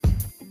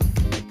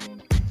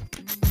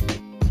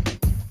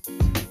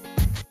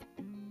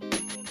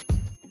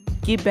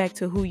Get back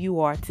to who you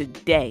are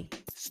today.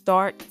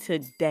 Start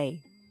today,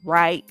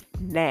 right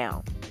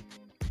now.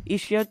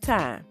 It's your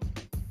time.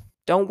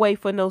 Don't wait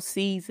for no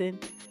season.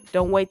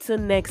 Don't wait till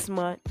next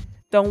month.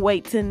 Don't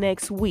wait till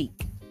next week.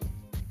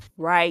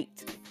 Right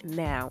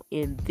now,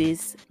 in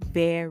this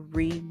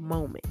very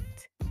moment.